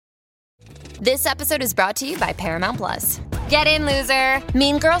This episode is brought to you by Paramount Plus. Get in, loser!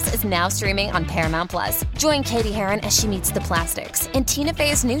 Mean Girls is now streaming on Paramount Plus. Join Katie Heron as she meets the plastics in Tina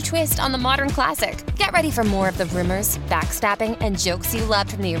Fey's new twist on the modern classic. Get ready for more of the rumors, backstabbing, and jokes you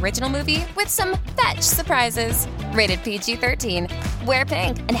loved from the original movie with some fetch surprises. Rated PG-13. Wear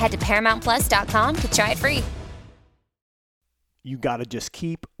pink and head to ParamountPlus.com to try it free. You got to just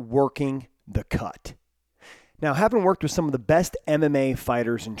keep working the cut. Now, having worked with some of the best MMA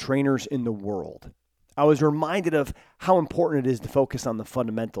fighters and trainers in the world, I was reminded of how important it is to focus on the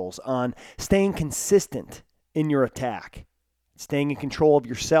fundamentals, on staying consistent in your attack, staying in control of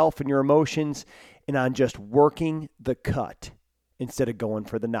yourself and your emotions, and on just working the cut instead of going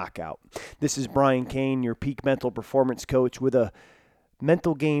for the knockout. This is Brian Kane, your peak mental performance coach, with a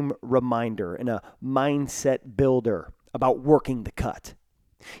mental game reminder and a mindset builder about working the cut.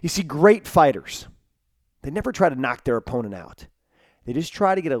 You see, great fighters, they never try to knock their opponent out. They just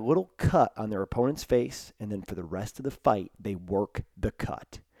try to get a little cut on their opponent's face, and then for the rest of the fight, they work the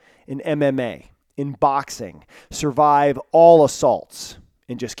cut. In MMA, in boxing, survive all assaults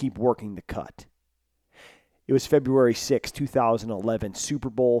and just keep working the cut. It was February 6, 2011, Super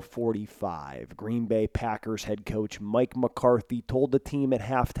Bowl 45. Green Bay Packers head coach Mike McCarthy told the team at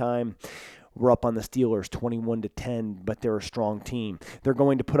halftime, "We're up on the Steelers 21-10, but they're a strong team. They're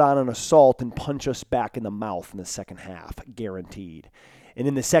going to put on an assault and punch us back in the mouth in the second half, guaranteed. And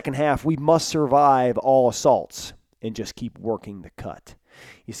in the second half, we must survive all assaults and just keep working the cut."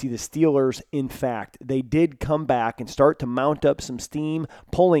 You see, the Steelers, in fact, they did come back and start to mount up some steam,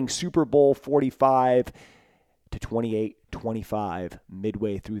 pulling Super Bowl 45 to 28-25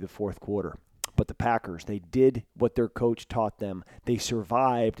 midway through the fourth quarter. But the Packers, they did what their coach taught them. They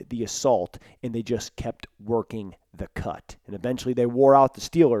survived the assault, and they just kept working the cut. And eventually they wore out the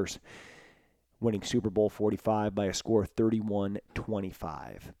Steelers, winning Super Bowl 45 by a score of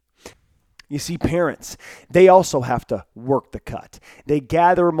 31-25. You see, parents, they also have to work the cut. They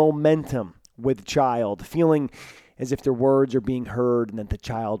gather momentum with the child, feeling as if their words are being heard and that the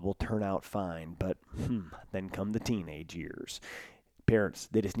child will turn out fine. But then come the teenage years. Parents,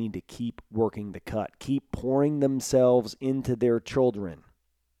 they just need to keep working the cut, keep pouring themselves into their children.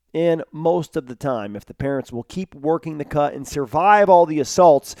 And most of the time, if the parents will keep working the cut and survive all the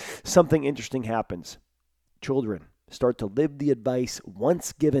assaults, something interesting happens. Children start to live the advice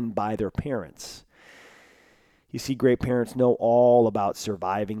once given by their parents. You see, great parents know all about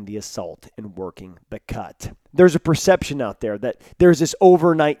surviving the assault and working the cut. There's a perception out there that there's this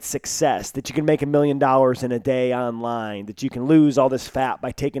overnight success, that you can make $1 million in a day online, that you can lose all this fat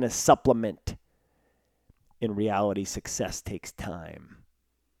by taking a supplement. In reality, success takes time.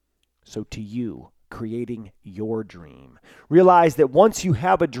 So to you, creating your dream, realize that once you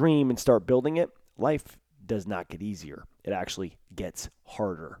have a dream and start building it, life does not get easier. It actually gets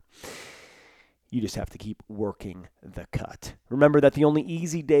harder. You just have to keep working the cut. Remember that the only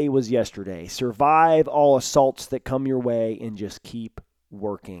easy day was yesterday. Survive all assaults that come your way and just keep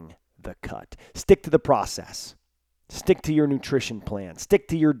working the cut. Stick to the process. Stick to your nutrition plan. Stick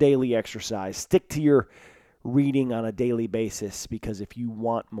to your daily exercise. Stick to your reading on a daily basis, because if you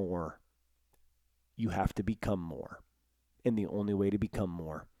want more, you have to become more. And the only way to become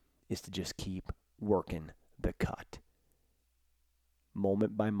more is to just keep working the cut.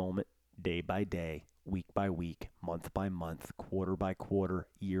 Moment by moment, day by day, week by week, month by month, quarter by quarter,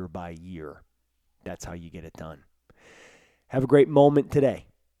 year by year. That's how you get it done. Have a great moment today.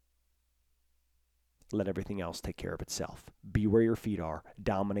 Let everything else take care of itself. Be where your feet are,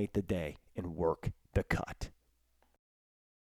 dominate the day, and work the cut.